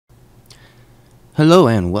Hello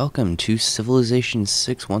and welcome to Civilization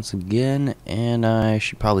 6 once again, and I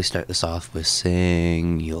should probably start this off with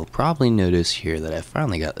saying you'll probably notice here that I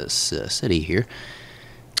finally got this city here.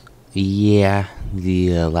 Yeah,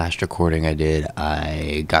 the last recording I did,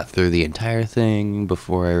 I got through the entire thing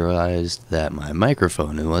before I realized that my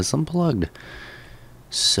microphone was unplugged.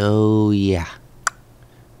 So yeah,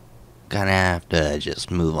 gonna have to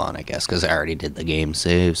just move on, I guess, because I already did the game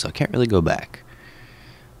save, so I can't really go back.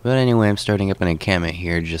 But anyway, I'm starting up an encampment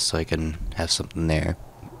here just so I can have something there.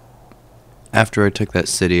 After I took that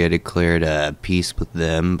city, I declared peace with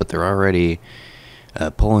them, but they're already...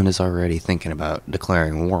 Poland is already thinking about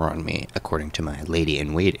declaring war on me, according to my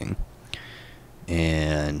lady-in-waiting.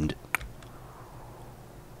 And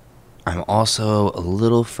I'm also a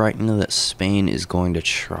little frightened that Spain is going to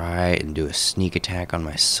try and do a sneak attack on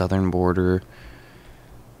my southern border.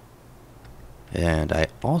 And I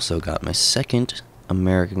also got my second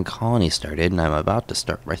American colony started, and I'm about to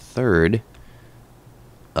start my third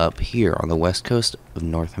up here on the west coast of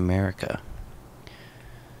North America.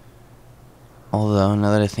 Although,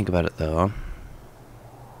 now that I think about it though,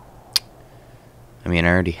 I mean,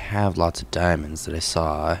 I already have lots of diamonds that I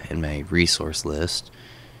saw in my resource list.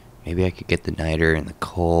 Maybe I could get the niter and the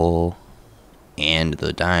coal and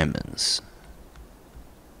the diamonds.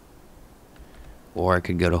 Or I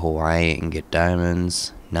could go to Hawaii and get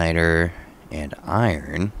diamonds, niter, and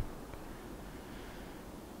iron.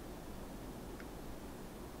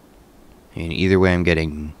 I mean, either way I'm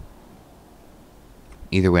getting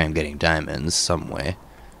diamonds some way.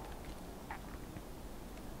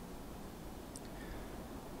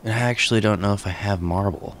 And I actually don't know if I have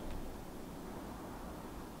marble.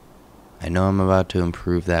 I know I'm about to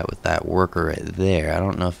improve that with that worker right there. I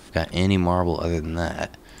don't know if I've got any marble other than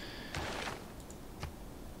that.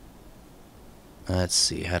 Let's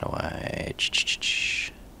see, how do I...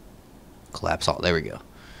 collapse all, there we go.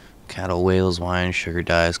 Cattle, whales, wine, sugar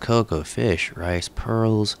dyes, cocoa, fish, rice,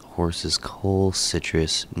 pearls, horses, coal,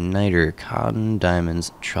 citrus, niter, cotton,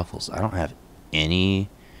 diamonds, truffles. I don't have any...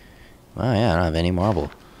 well, yeah, I don't have any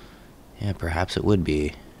marble. Yeah, perhaps it would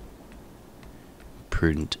be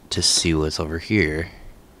prudent to see what's over here.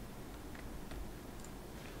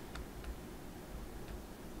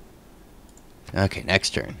 Okay, next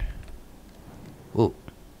turn. Whoa.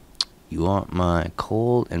 You want my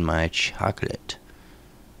coal and my chocolate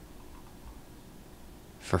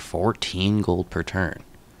for 14 gold per turn.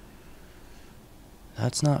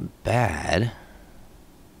 That's not bad.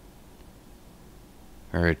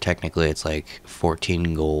 Or technically it's like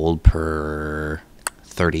 14 gold per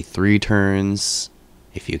 33 turns,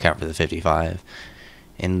 if you account for the 55.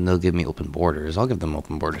 And they'll give me open borders. I'll give them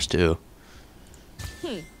open borders too.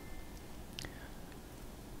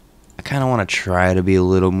 I kind of want to try to be a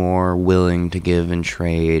little more willing to give and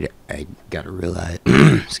trade. I gotta realize,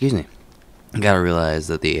 excuse me, I gotta realize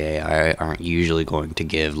that the AI aren't usually going to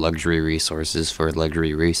give luxury resources for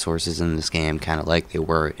luxury resources in this game, kind of like they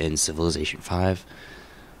were in Civilization 5.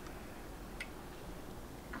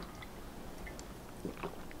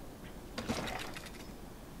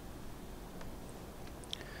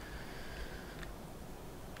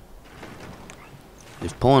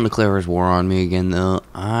 If Poland declares war on me again, though,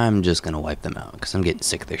 I'm just gonna wipe them out, because I'm getting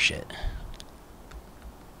sick of their shit.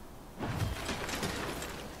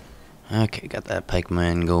 Okay, got that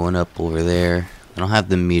pikeman going up over there. And I'll have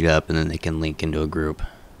them meet up, and then they can link into a group.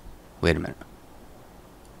 Wait a minute.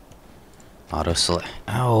 Auto select.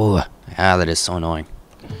 Oh, that is so annoying.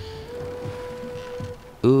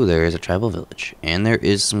 Ooh, there is a tribal village. And there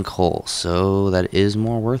is some coal, so that is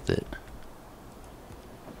more worth it.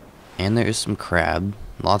 And there is some crab.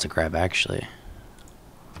 Lots of crab, actually.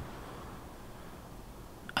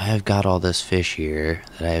 I have got all this fish here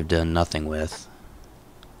that I have done nothing with.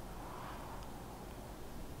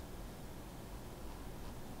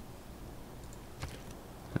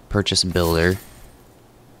 Purchase builder.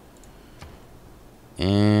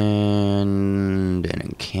 And an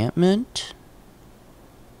encampment.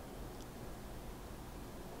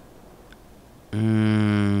 I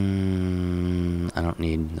don't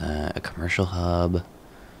need a commercial hub.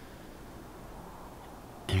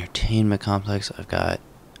 Entertainment complex. I've got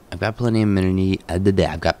plenty of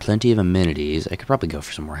I've got plenty of amenities. I could probably go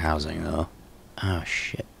for some more housing though. Oh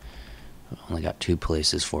shit. I've only got 2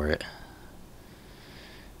 places for it.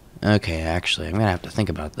 Okay, actually, I'm gonna have to think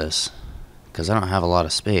about this, because I don't have a lot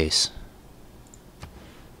of space.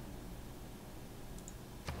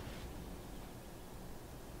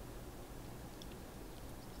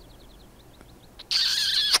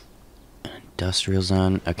 Industrial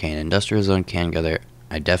zone. Okay, an industrial zone can go there.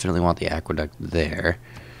 I definitely want the aqueduct there.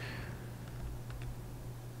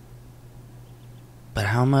 But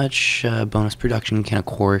how much bonus production can a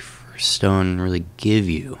quarry for stone really give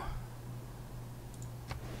you?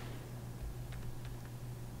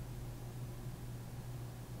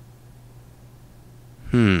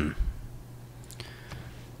 I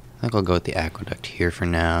think I'll go with the aqueduct here for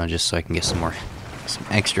now, just so I can get some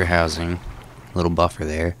extra housing, a little buffer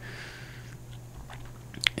there.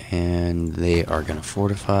 And they are gonna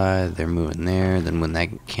fortify. They're moving there. Then when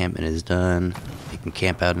that encampment is done, they can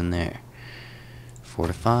camp out in there.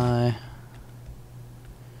 Fortify.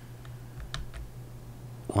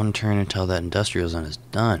 One turn until that industrial zone is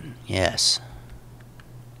done. Yes.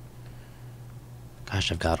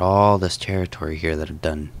 Gosh, I've got all this territory here that I've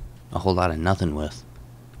done a whole lot of nothing with.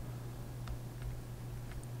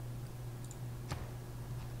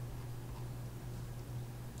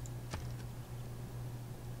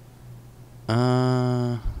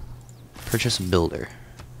 Purchase a builder.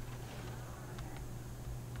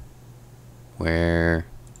 Where?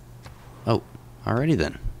 Oh, alrighty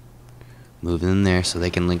then. Move in there so they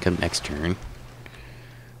can link up next turn.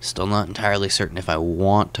 Still not entirely certain if I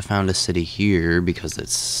want to found a city here because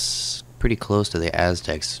it's pretty close to the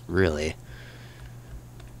Aztecs, really.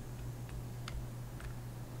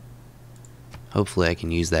 Hopefully I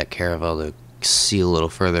can use that caravel to see a little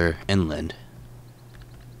further inland.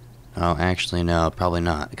 Oh, actually no, probably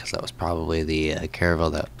not, because that was probably the caravel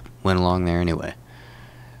that went along there anyway.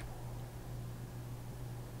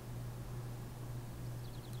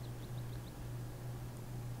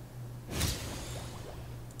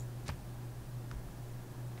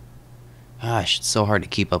 Gosh, it's so hard to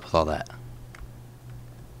keep up with all that.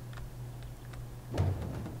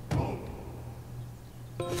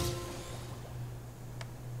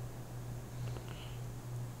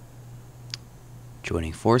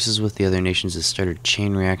 Joining forces with the other nations has started a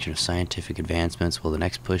chain reaction of scientific advancements. Will the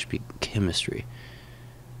next push be chemistry?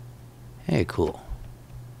 Hey, cool.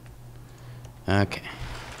 Okay.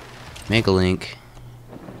 Make a link.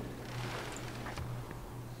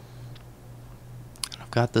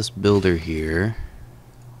 I've got this builder here.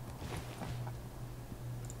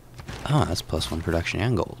 Oh, that's +1 production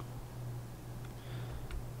and gold.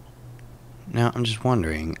 Now, I'm just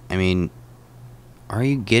wondering, I mean, are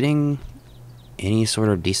you getting any sort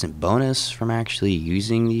of decent bonus from actually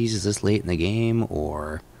using these? Is this late in the game,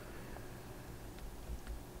 or?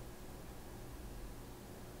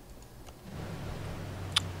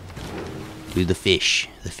 Do the fish.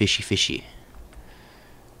 The fishy.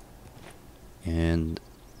 And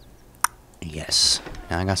yes,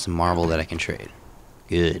 now I got some marble that I can trade.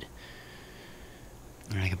 Good.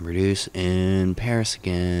 And I can produce in Paris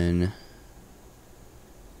again.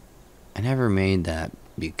 I never made that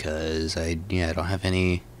because I don't have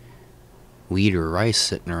any wheat or rice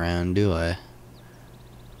sitting around, do I?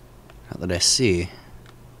 Not that I see.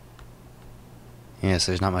 Yes,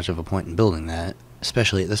 there's not much of a point in building that,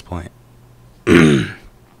 especially at this point.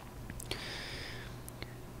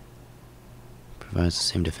 Provides the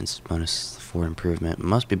same defense bonus for improvement.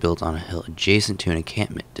 Must be built on a hill adjacent to an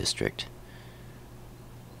encampment district.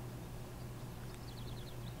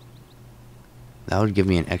 That would give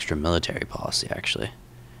me an extra military policy, actually.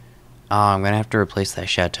 Oh, I'm gonna have to replace that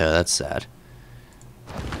chateau. That's sad.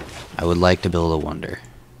 I would like to build a wonder.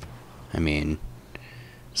 I mean,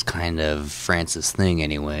 it's kind of France's thing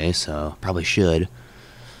anyway, so probably should.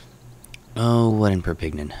 Oh, what in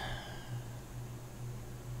Perpignan?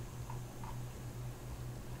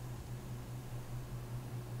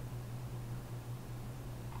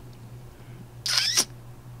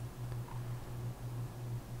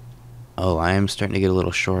 Oh, I am starting to get a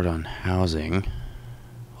little short on housing.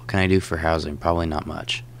 What can I do for housing? Probably not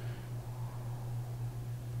much.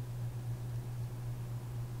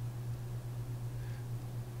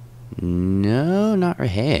 No, not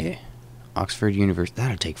really. Hey, Oxford University.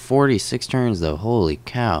 That'll take 46 turns, though. Holy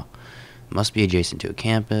cow. Must be adjacent to a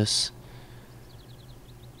campus.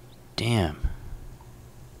 Damn.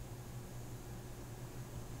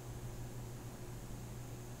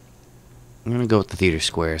 I'm gonna go with the theater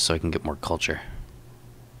square so I can get more culture.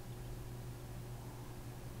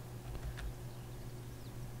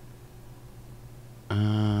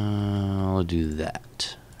 I'll do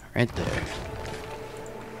that. Right there.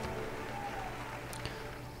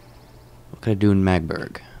 What can I do in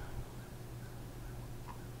Magburg?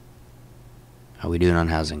 How we doing on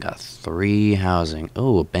housing? Got 3 housing.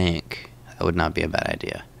 Oh, a bank. That would not be a bad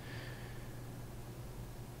idea.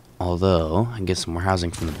 Although, I can get some more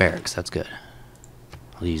housing from the barracks. That's good.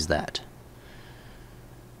 I'll use that.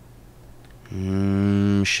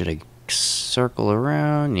 Should I circle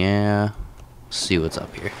around? Yeah. See what's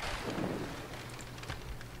up here.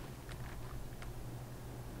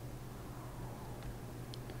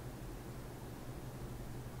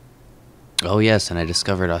 Oh yes, and I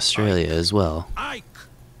discovered Australia as well.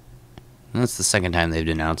 That's the second time they've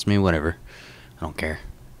denounced me. Whatever. I don't care.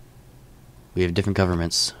 We have different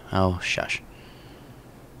governments. Oh, shush.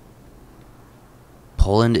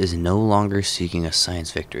 Poland is no longer seeking a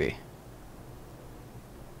science victory.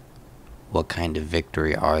 What kind of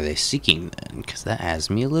victory are they seeking then? Because that has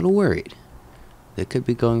me a little worried. They could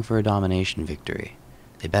be going for a domination victory.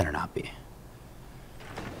 They better not be.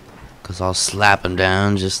 Because I'll slap them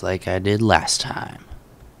down just like I did last time.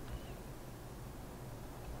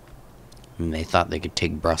 And they thought they could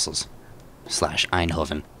take Brussels /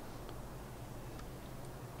 Eindhoven.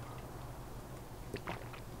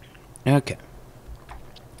 Okay.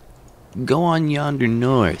 Go on yonder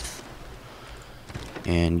north.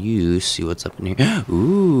 And you see what's up in here.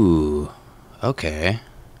 Ooh. Okay.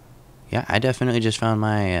 Yeah, I definitely just found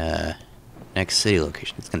my next city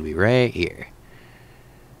location. It's going to be right here.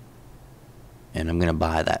 And I'm going to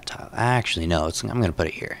buy that tile. Actually, no. I'm going to put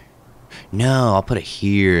it here. No, I'll put it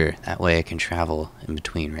here. That way I can travel in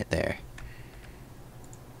between right there.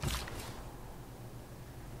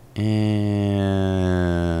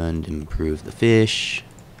 And improve the fish.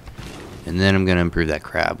 And then I'm going to improve that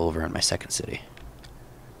crab over in my second city.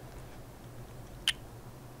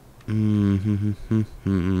 Go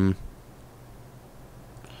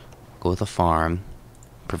with a farm.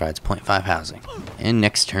 Provides 0.5 housing. And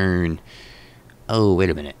next turn. Oh, wait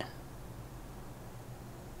a minute.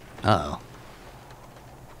 Uh-oh.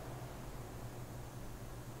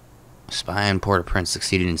 Spy on Port-au-Prince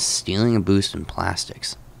succeeded in stealing a boost in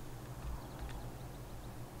plastics.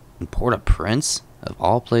 In Port-au-Prince? Of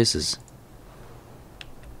all places.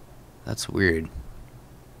 That's weird.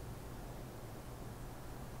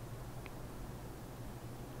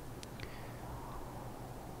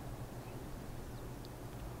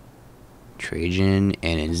 Trajan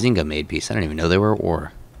and Nzinga made peace. I don't even know they were at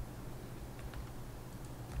war.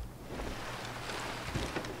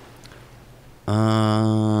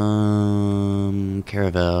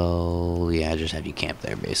 Caravel. Yeah, just have you camp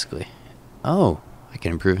there, basically. Oh, I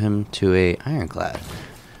can improve him to a ironclad.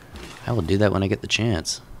 I will do that when I get the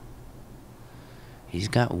chance. He's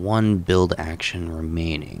got one build action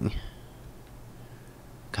remaining.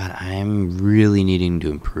 God, I'm really needing to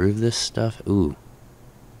improve this stuff. Ooh.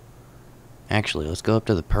 Actually, let's go up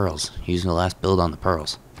to the pearls. Using the last build on the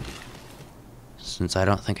pearls. Since I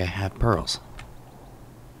don't think I have pearls.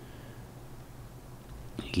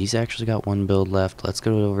 He's actually got one build left. Let's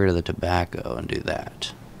go over to the tobacco and do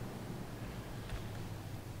that.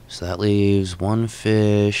 So that leaves one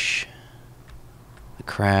fish, the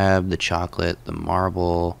crab, the chocolate, the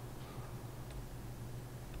marble.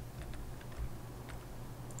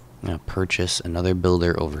 I'm going to purchase another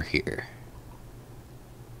builder over here.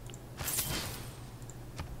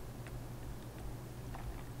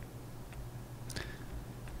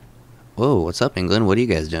 Whoa, what's up, England? What are you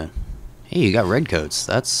guys doing? Hey, you got redcoats.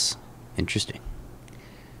 That's interesting.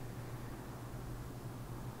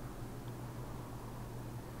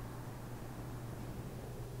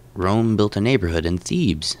 Rome built a neighborhood in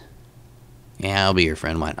Thebes. Yeah, I'll be your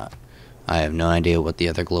friend. Why not? I have no idea what the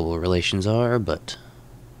other global relations are, but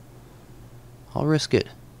I'll risk it.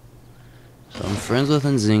 So I'm friends with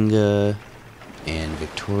Nzinga and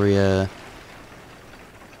Victoria.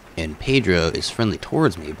 And Pedro is friendly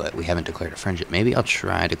towards me, but we haven't declared a friendship. Maybe I'll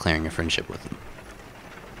try declaring a friendship with him.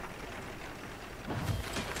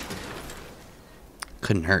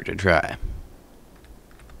 Couldn't hurt to try.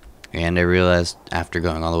 And I realized after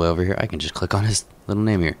going all the way over here, I can just click on his little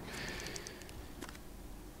name here.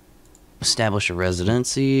 Establish a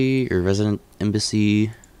residency or resident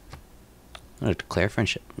embassy. I'm gonna declare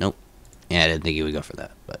friendship. Nope. Yeah, I didn't think he would go for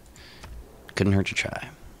that, but couldn't hurt to try.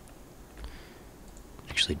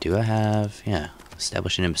 Actually, do I have... yeah,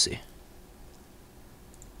 establish an embassy.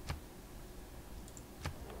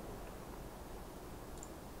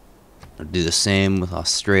 I'll do the same with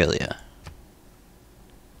Australia.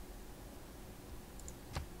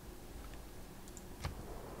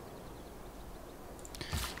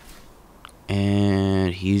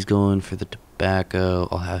 And he's going for the tobacco.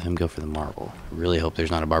 I'll have him go for the marble. Really hope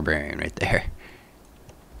there's not a barbarian right there.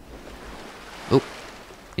 Oh,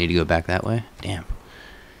 need to go back that way? Damn.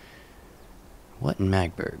 What in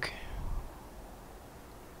Magburg?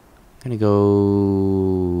 I'm gonna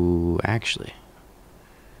go... actually.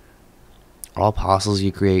 All apostles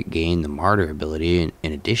you create gain the martyr ability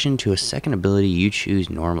in addition to a second ability you chose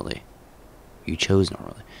normally.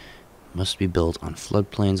 Must be built on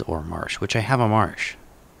floodplains or marsh, which I have a marsh.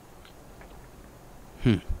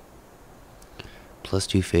 +2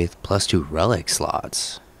 faith, +2 relic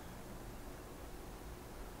slots.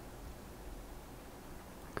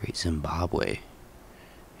 Great Zimbabwe.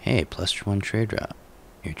 Hey, +1 trade route.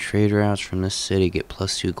 Your trade routes from this city get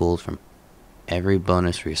 +2 gold from every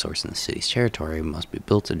bonus resource in the city's territory. Must be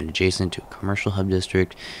built and adjacent to a commercial hub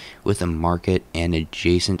district with a market and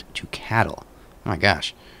adjacent to cattle. Oh my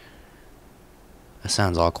gosh. That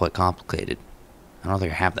sounds all quite complicated. I don't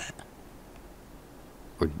think I have that.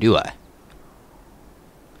 Or do I?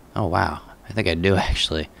 Oh wow. I think I do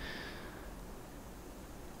actually.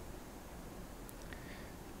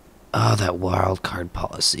 Oh, that wild card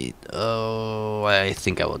policy. Oh, I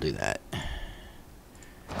think I will do that.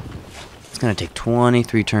 It's going to take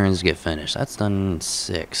 23 turns to get finished. That's done in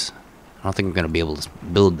 6. I don't think I'm going to be able to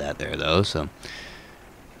build that there, though, so...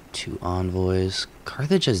 2 envoys.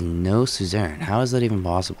 Carthage has no suzerain. How is that even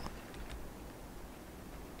possible?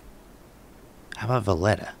 How about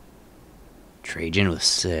Valletta? Trajan with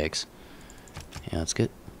 6. Yeah, let's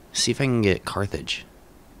see if I can get Carthage.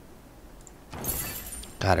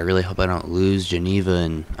 God, I really hope I don't lose Geneva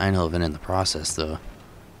and Eindhoven in the process, though.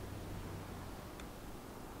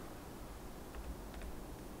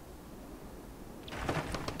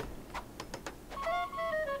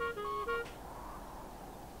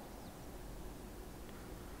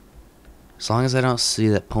 As long as I don't see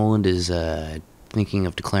that Poland is thinking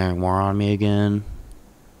of declaring war on me again.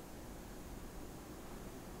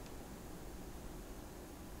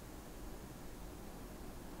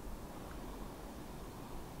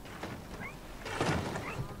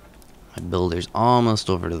 My builder's almost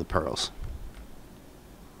over to the pearls.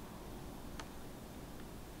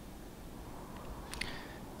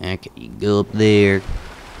 Okay, you go up there.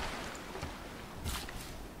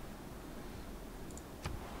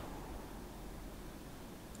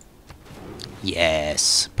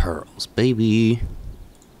 Yes, pearls, baby.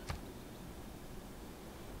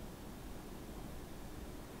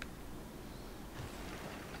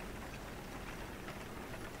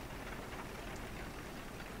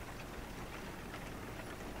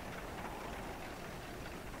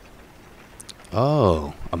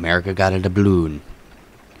 Oh, America got a doubloon.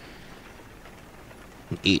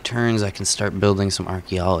 In 8 turns, I can start building some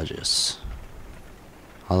archaeologists.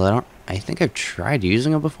 Although I think I've tried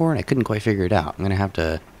using them before and I couldn't quite figure it out. I'm gonna have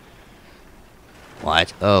to...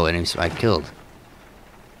 What? Oh, enemy spy killed.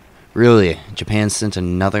 Really? Japan sent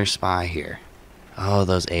another spy here. Oh,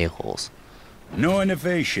 those a-holes. No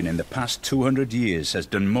innovation in the past 200 years has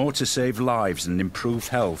done more to save lives and improve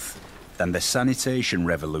health than the sanitation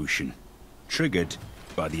revolution, triggered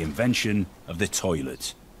by the invention of the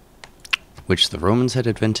toilet. Which the Romans had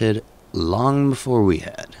invented long before we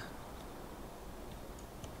had.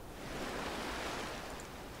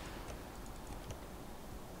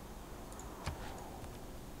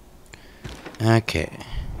 Okay.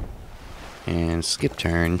 And skip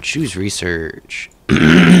turn. Choose research.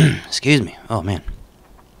 Excuse me. Oh, man.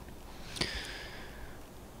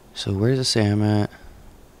 So where does it say I'm at?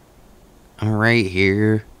 I'm right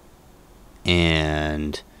here.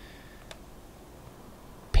 And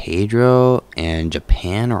Pedro and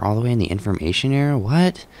Japan are all the way in the information era?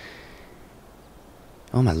 What?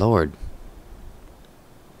 Oh, my lord.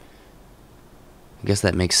 I guess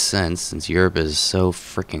that makes sense since Europe is so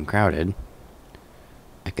freaking crowded.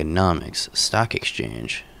 Economics, stock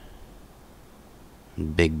exchange,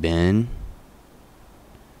 Big Ben.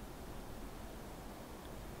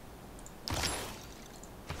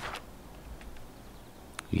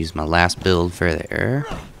 Use my last build for there.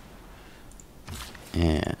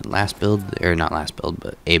 And last build, or not last build,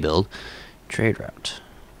 but a build. Trade route.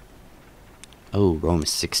 Oh, Rome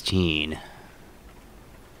is 16.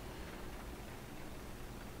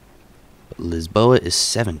 Lisboa is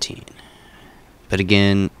 17. But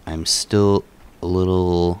again, I'm still a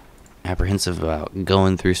little apprehensive about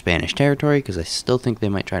going through Spanish territory because I still think they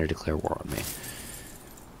might try to declare war on me.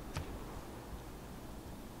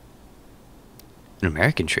 An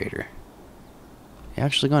American trader? He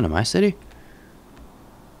actually going to my city?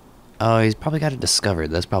 Oh, he's probably got it discovered.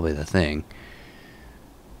 That's probably the thing.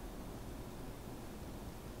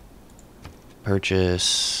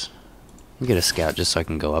 Purchase. Get a scout just so I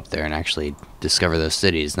can go up there and actually discover those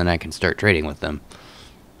cities. Then I can start trading with them.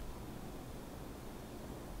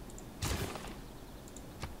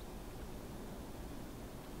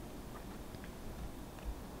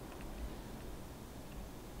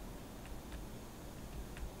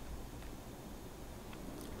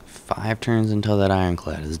 Five turns until that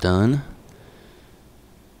ironclad is done.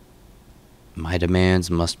 My demands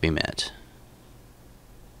must be met.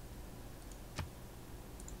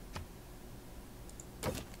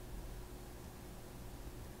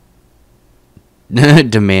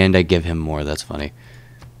 Demand I give him more, that's funny.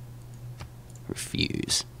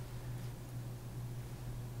 Refuse.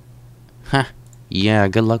 Huh. Yeah,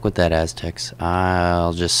 good luck with that, Aztecs.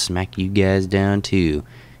 I'll just smack you guys down too,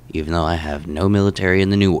 even though I have no military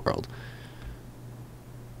in the New World.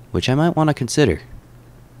 Which I might want to consider.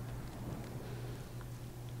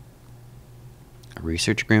 A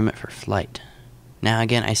research agreement for flight. Now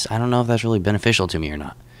again, I don't know if that's really beneficial to me or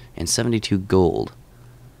not. And 72 gold.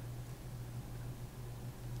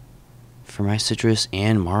 For my citrus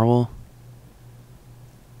and marble?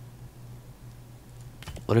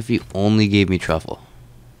 What if you only gave me truffle?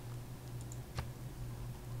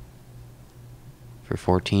 For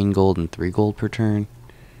 14 gold and 3 gold per turn?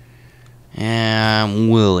 Yeah, I'm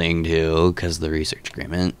willing to, because of the research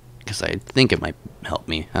agreement. Because I think it might help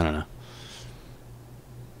me. I don't know.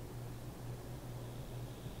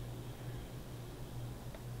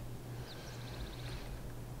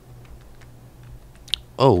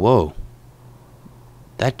 Oh, whoa.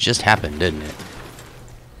 That just happened, didn't it?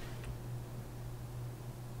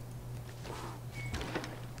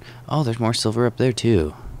 Oh, there's more silver up there,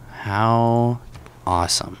 too. How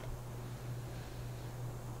awesome.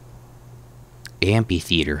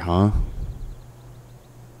 Amphitheater, huh?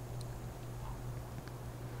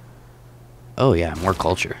 Oh, yeah, more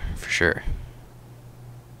culture, for sure.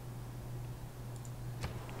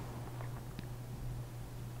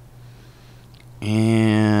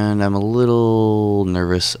 And I'm a little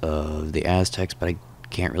nervous of the Aztecs, but I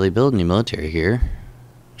can't really build any military here.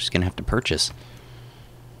 I'm just gonna have to purchase.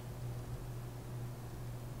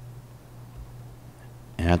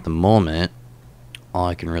 And at the moment, all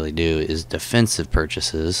I can really do is defensive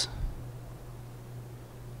purchases.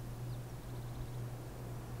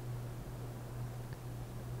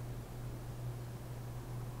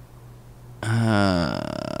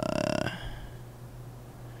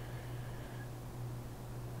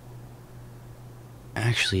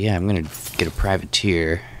 Actually, yeah, I'm gonna get a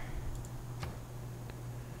privateer.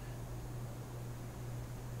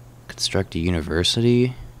 Construct a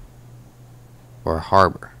university or a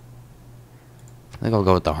harbor. I think I'll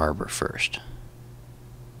go with the harbor first.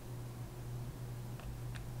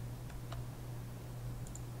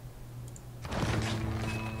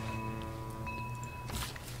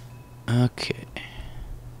 Okay.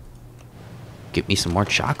 Get me some more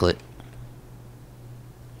chocolate.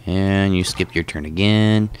 And you skip your turn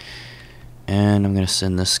again. And I'm going to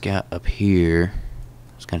send this scout up here.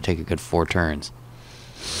 It's going to take a good 4 turns.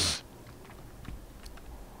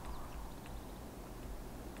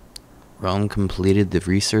 Rome completed the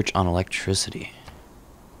research on electricity.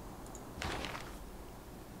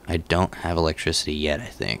 I don't have electricity yet, I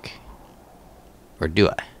think. Or do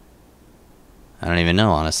I? I don't even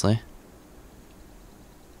know, honestly.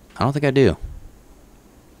 I don't think I do.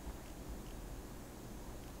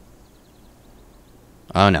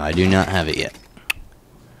 Oh no, I do not have it yet.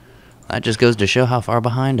 That just goes to show how far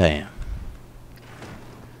behind I am.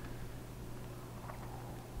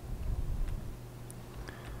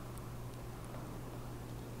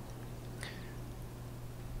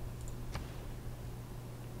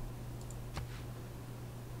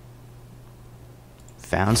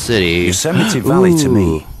 Found city. Yosemite Valley to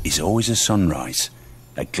me is always a sunrise,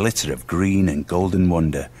 a glitter of green and golden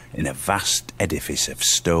wonder in a vast edifice of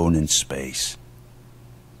stone and space.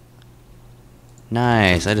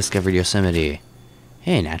 Nice, I discovered Yosemite.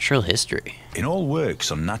 Hey, natural history. In all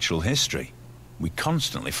works on natural history, we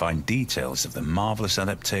constantly find details of the marvelous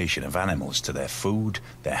adaptation of animals to their food,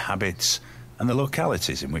 their habits, and the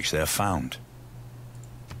localities in which they are found.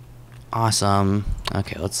 Awesome.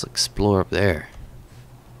 Okay, let's explore up there.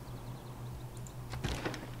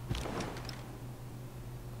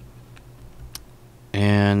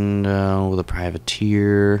 And with a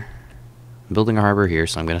privateer, I'm building a harbor here,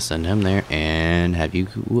 so I'm going to send him there and have you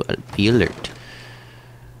be alert.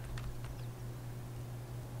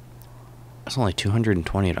 It's only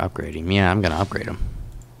 220 to upgrade him. Yeah, I'm going to upgrade him.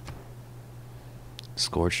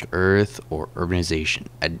 Scorched earth or urbanization.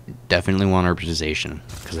 I definitely want urbanization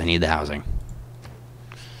because I need the housing.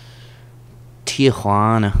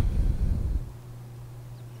 Tijuana.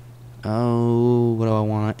 Oh, what do I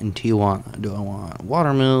want in Tijuana? Do I want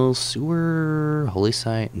watermill, sewer, holy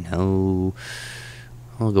site? No.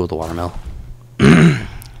 I'll go with the watermill.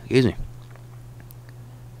 Excuse me.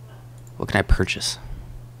 What can I purchase?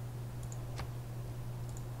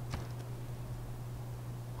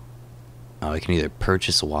 Oh, I can either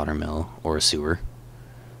purchase a watermill or a sewer.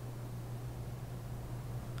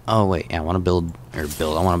 Oh, wait. Yeah, I want to build. I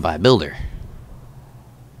want to buy a builder.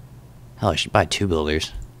 Hell, I should buy 2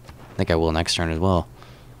 builders. I think I will next turn as well.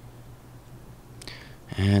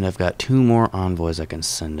 And I've got 2 more envoys I can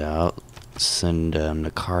send out. Send them to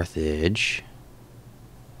Carthage.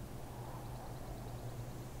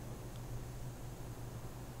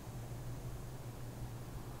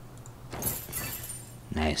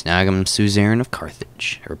 Nice. Now I'm suzerain of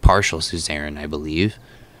Carthage. Or partial suzerain, I believe.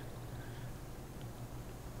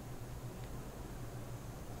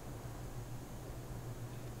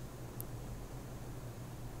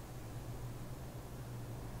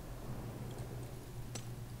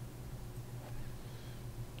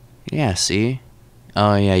 Yeah, see?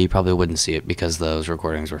 Oh, yeah, you probably wouldn't see it because those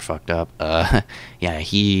recordings were fucked up. Yeah,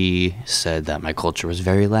 he said that my culture was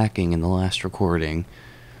very lacking in the last recording.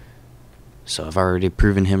 So I've already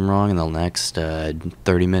proven him wrong in the next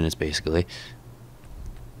 30 minutes, basically.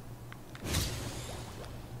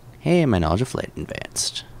 Hey, my knowledge of flight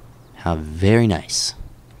advanced. How very nice.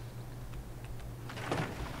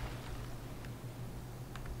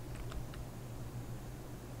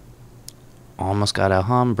 Almost got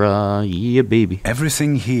Alhambra, yeah baby.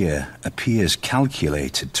 Everything here appears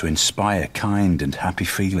calculated to inspire kind and happy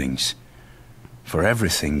feelings, for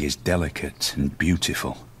everything is delicate and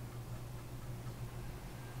beautiful.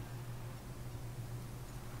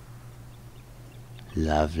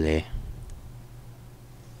 Lovely.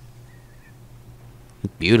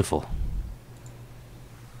 Beautiful.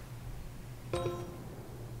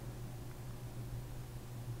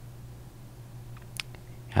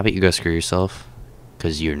 How about you go screw yourself?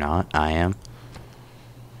 Because you're not. I am.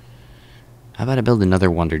 How about I build another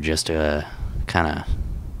wonder just to kind of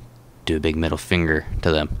do a big middle finger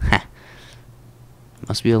to them?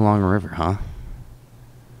 Must be along a river, huh?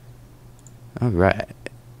 Alright.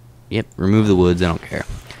 Yep, remove the woods, I don't care.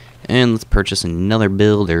 And let's purchase another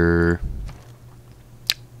builder.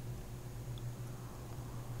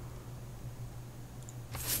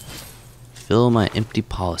 Fill my empty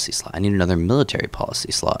policy slot. I need another military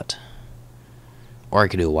policy slot. Or I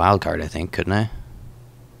could do a wild card, I think, couldn't I?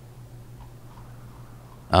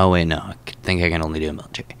 Oh, wait, no. I think I can only do a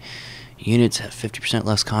military. Units have 50%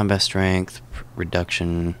 less combat strength,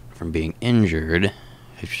 reduction from being injured,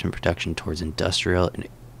 50% protection towards industrial and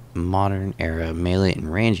modern era melee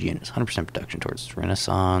and range units, 100% protection towards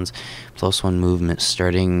Renaissance, +1 movement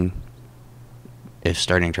starting if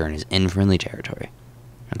starting turn is in friendly territory.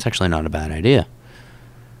 That's actually not a bad idea,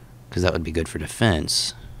 because that would be good for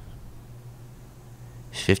defense.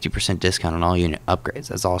 50% discount on all unit upgrades.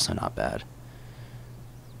 That's also not bad.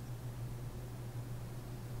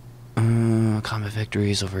 Combat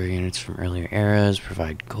victories over units from earlier eras.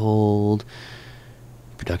 Provide gold.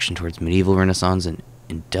 Production towards medieval Renaissance and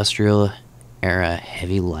industrial era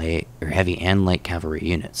heavy and light cavalry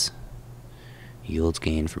units. Yields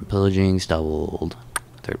gained from pillagings doubled.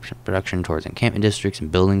 30% production towards encampment districts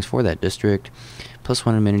and buildings for that district.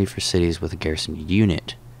 +1 amenity for cities with a garrison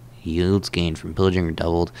unit. Yields gained from pillaging are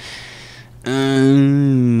doubled. What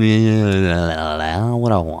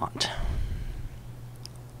I want.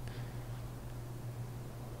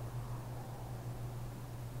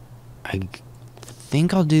 I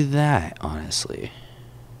think I'll do that, honestly.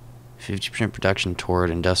 50% production toward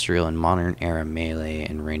industrial and modern era melee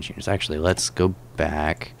and range units. Actually, let's go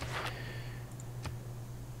back,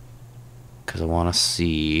 because I want to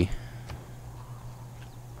see.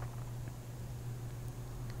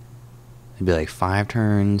 It'd be like 5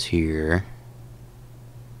 turns here.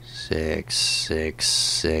 6, 6,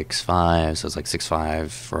 6, 5. So it's like 6,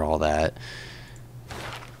 5 for all that.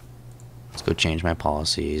 Let's go change my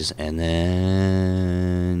policies. And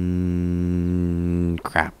then.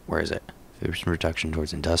 Crap, where is it? 50% reduction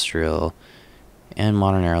towards industrial and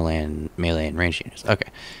modern era land, melee, and range units. Okay.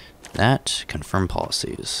 That. Confirm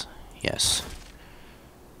policies. Yes.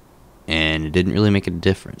 And it didn't really make a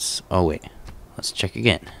difference. Oh, wait. Let's check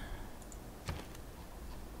again.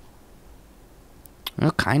 Well,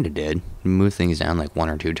 kind of did. Move things down like 1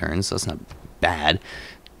 or 2 turns, so that's not bad.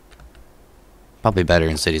 Probably better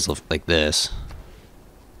in cities like this.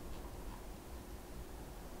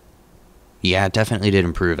 Yeah, it definitely did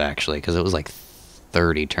improve, actually, because it was like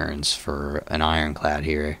 30 turns for an ironclad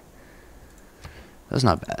here. That's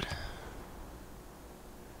not bad.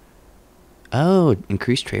 Oh,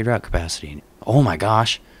 increased trade route capacity. Oh my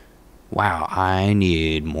gosh. Wow, I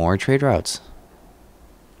need more trade routes.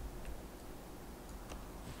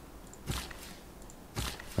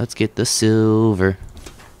 Let's get the silver.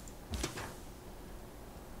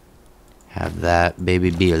 Have that baby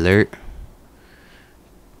be alert.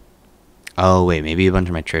 Oh wait, maybe a bunch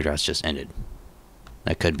of my trade routes just ended.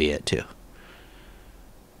 That could be it too.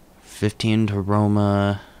 15 to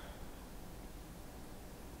Roma.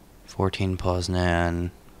 14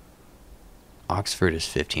 Poznan. Oxford is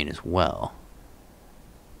 15 as well.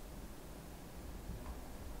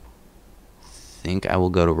 Think I will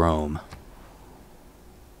go to Rome.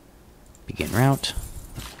 Begin route.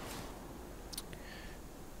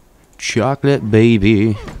 Chocolate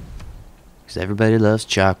baby. Because everybody loves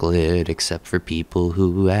chocolate except for people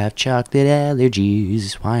who have chocolate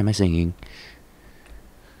allergies. Why am I singing?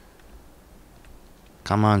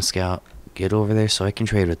 Come on, Scout. Get over there so I can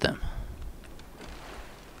trade with them.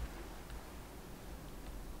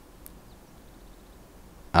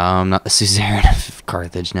 Not the suzerain of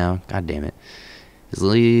Carthage now. God damn it.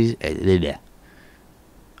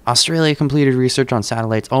 Australia completed research on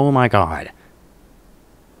satellites. Oh my god.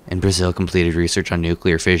 And Brazil completed research on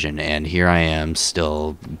nuclear fission. And here I am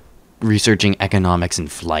still researching economics in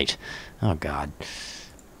flight. Oh god.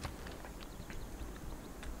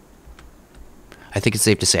 I think it's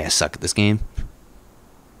safe to say I suck at this game.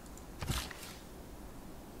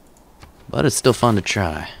 But it's still fun to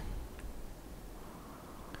try.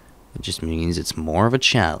 It just means it's more of a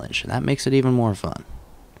challenge. And that makes it even more fun.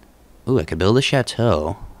 Ooh, I could build a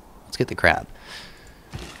chateau. Let's get the crab.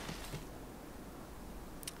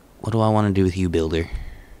 What do I want to do with you, builder?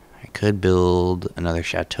 I could build another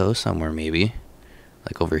chateau somewhere, maybe.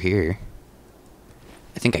 Like over here.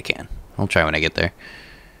 I think I can. I'll try when I get there.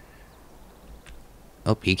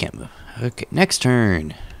 Oh, he can't move. Okay, next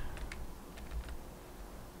turn.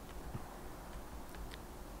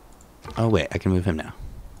 Oh, wait, I can move him now.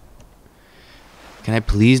 Can I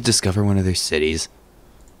please discover one of their cities?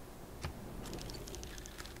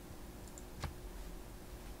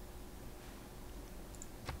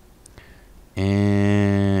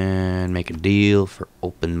 And make a deal for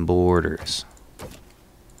open borders.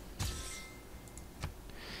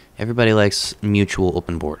 Everybody likes mutual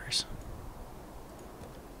open borders.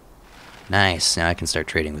 Nice, now I can start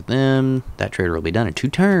trading with them. That trader will be done in 2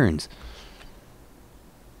 turns.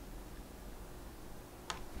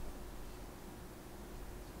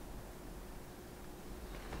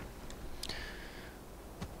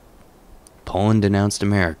 Poland denounced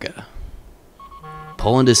America.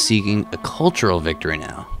 Poland is seeking a cultural victory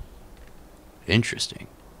now. Interesting.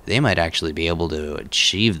 They might actually be able to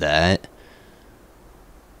achieve that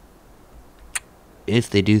if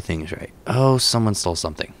they do things right. Oh, someone stole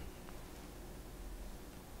something.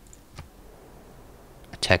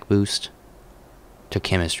 A tech boost to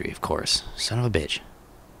chemistry, of course. Son of a bitch.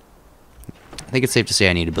 I think it's safe to say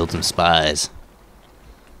I need to build some spies.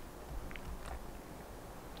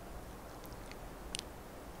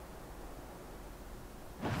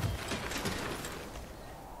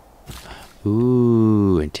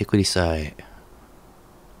 Ooh, antiquity site.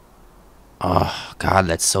 Oh, God,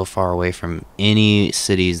 that's so far away from any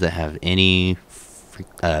cities that have any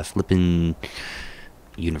flippin'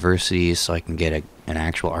 universities, so I can get an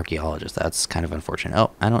actual archaeologist. That's kind of unfortunate. Oh,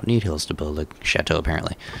 I don't need hills to build a chateau,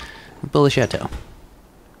 apparently. Build a chateau.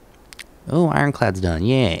 Oh, ironclad's done.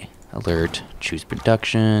 Yay. Alert. Choose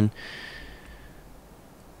production.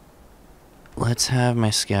 Let's have my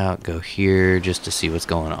scout go here just to see what's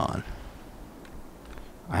going on.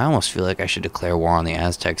 I almost feel like I should declare war on the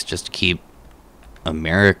Aztecs just to keep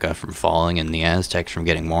America from falling and the Aztecs from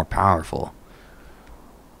getting more powerful.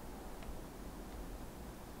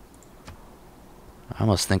 I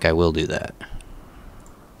almost think I will do that.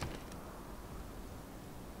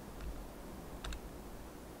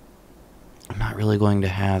 I'm not really going to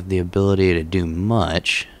have the ability to do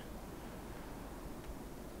much.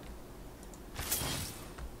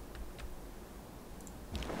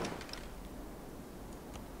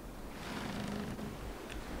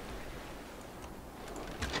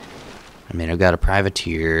 I mean, I've got a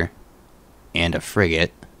privateer and a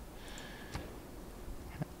frigate.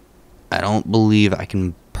 I don't believe I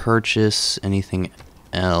can purchase anything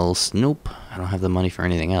else. Nope, I don't have the money for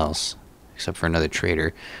anything else except for another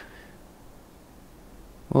trader.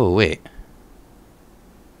 Oh, wait.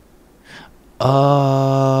 Oh,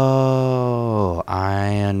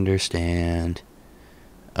 I understand.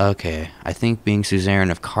 Okay, I think being suzerain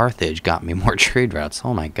of Carthage got me more trade routes.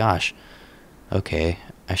 Oh my gosh. Okay,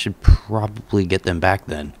 I should probably get them back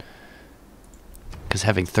then. Because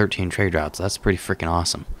having 13 trade routes, that's pretty freaking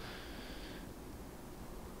awesome.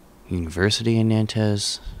 University in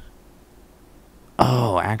Nantes.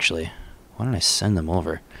 Oh, actually, why don't I send them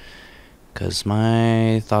over? Because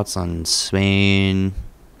my thoughts on Spain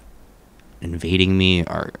invading me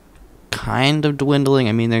are kind of dwindling.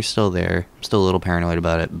 I mean, they're still there. I'm still a little paranoid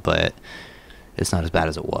about it, but it's not as bad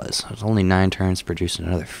as it was. It was only 9 turns to produce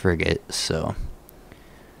another frigate, so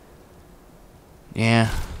yeah,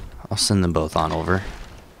 I'll send them both on over.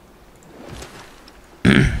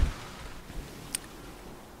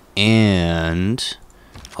 And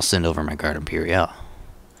I'll send over my Guard Imperial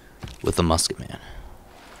with the musketman.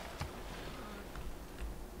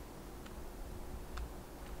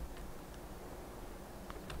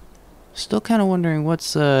 Still kind of wondering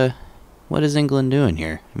what's What is England doing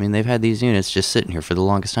here? I mean, they've had these units just sitting here for the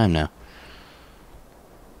longest time now.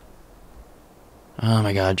 Oh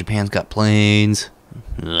my god, Japan's got planes.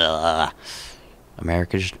 Ugh.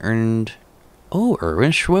 America just earned... Oh,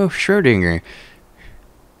 Erwin Schrödinger.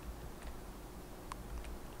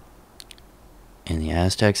 And the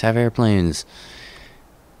Aztecs have airplanes.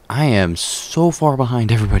 I am so far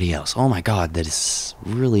behind everybody else. Oh my god, that is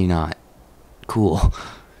really not cool.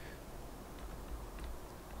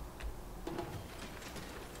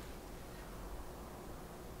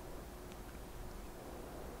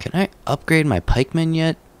 Can I upgrade my pikemen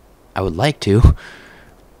yet? I would like to.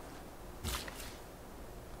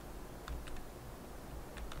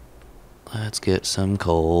 Let's get some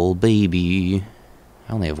coal, baby.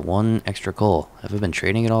 I only have one extra coal. Have I been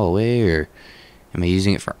trading it all away, or am I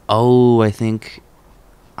using it for... Oh, I think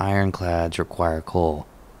ironclads require coal.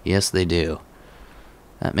 Yes, they do.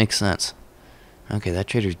 That makes sense. Okay, that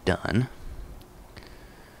trader's done.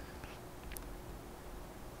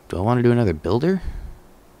 Do I want to do another builder?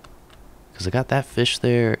 Because I got that fish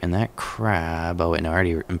there and that crab. Oh, wait, no, I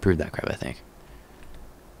already improved that crab, I think.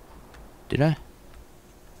 Did I?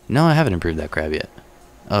 No, I haven't improved that crab yet.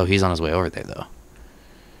 Oh, he's on his way over there, though.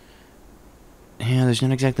 Yeah, there's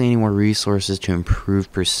not exactly any more resources to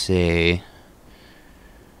improve, per se.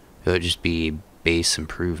 It would just be base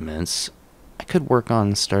improvements. I could work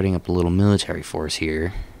on starting up a little military force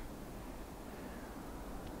here.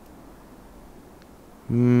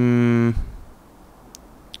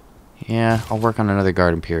 Yeah, I'll work on another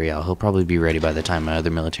Guard Imperial. He'll probably be ready by the time my other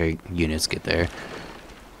military units get there.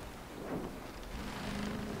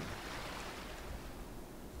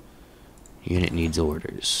 Unit needs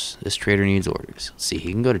orders. This trader needs orders. Let's see,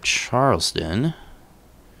 he can go to Charleston.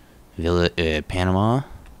 Panama.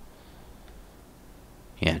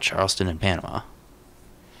 Yeah, Charleston and Panama.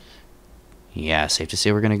 Yeah, safe to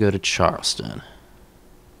say we're going to go to Charleston.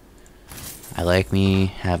 I like me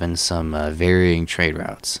having some varying trade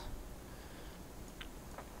routes.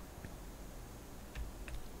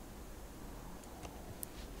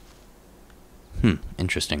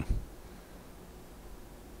 Interesting.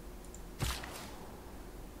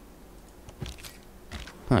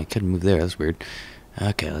 Oh, I couldn't move there. That's weird.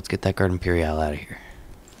 Okay, let's get that Guard Imperial out of here.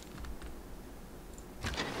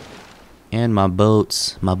 And my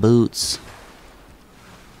boats. My boots.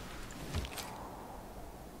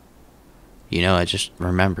 You know, I just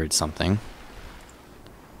remembered something.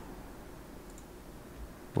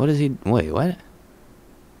 What is he... Wait, what?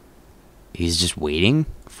 He's just waiting?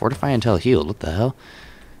 Fortify until healed. What the hell?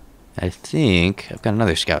 I think I've got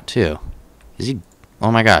another scout, too. Is he...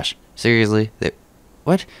 Oh my gosh. Seriously?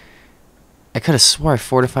 What? I could have swore I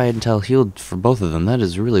fortified until healed for both of them. That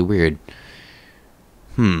is really weird.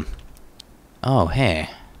 Oh, hey.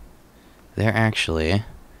 They're actually...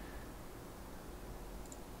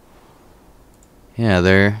 Yeah,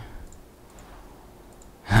 they're...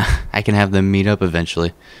 I can have them meet up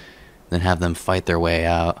eventually. Then have them fight their way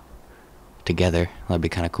out together. That'd be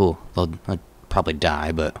kind of cool. They'll probably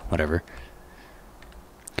die, but whatever.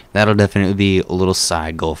 That'll definitely be a little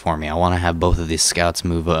side goal for me. I want to have both of these scouts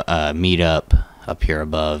meet up here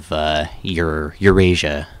above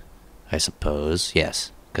Eurasia, I suppose.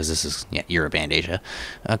 Yes, because this is Europe and Asia.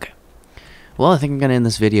 Okay. Well, I think I'm going to end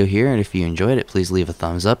this video here, and if you enjoyed it, please leave a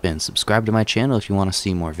thumbs up and subscribe to my channel if you want to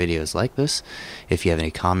see more videos like this. If you have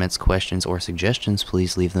any comments, questions, or suggestions,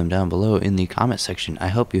 please leave them down below in the comment section. I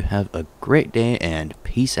hope you have a great day, and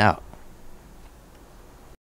peace out.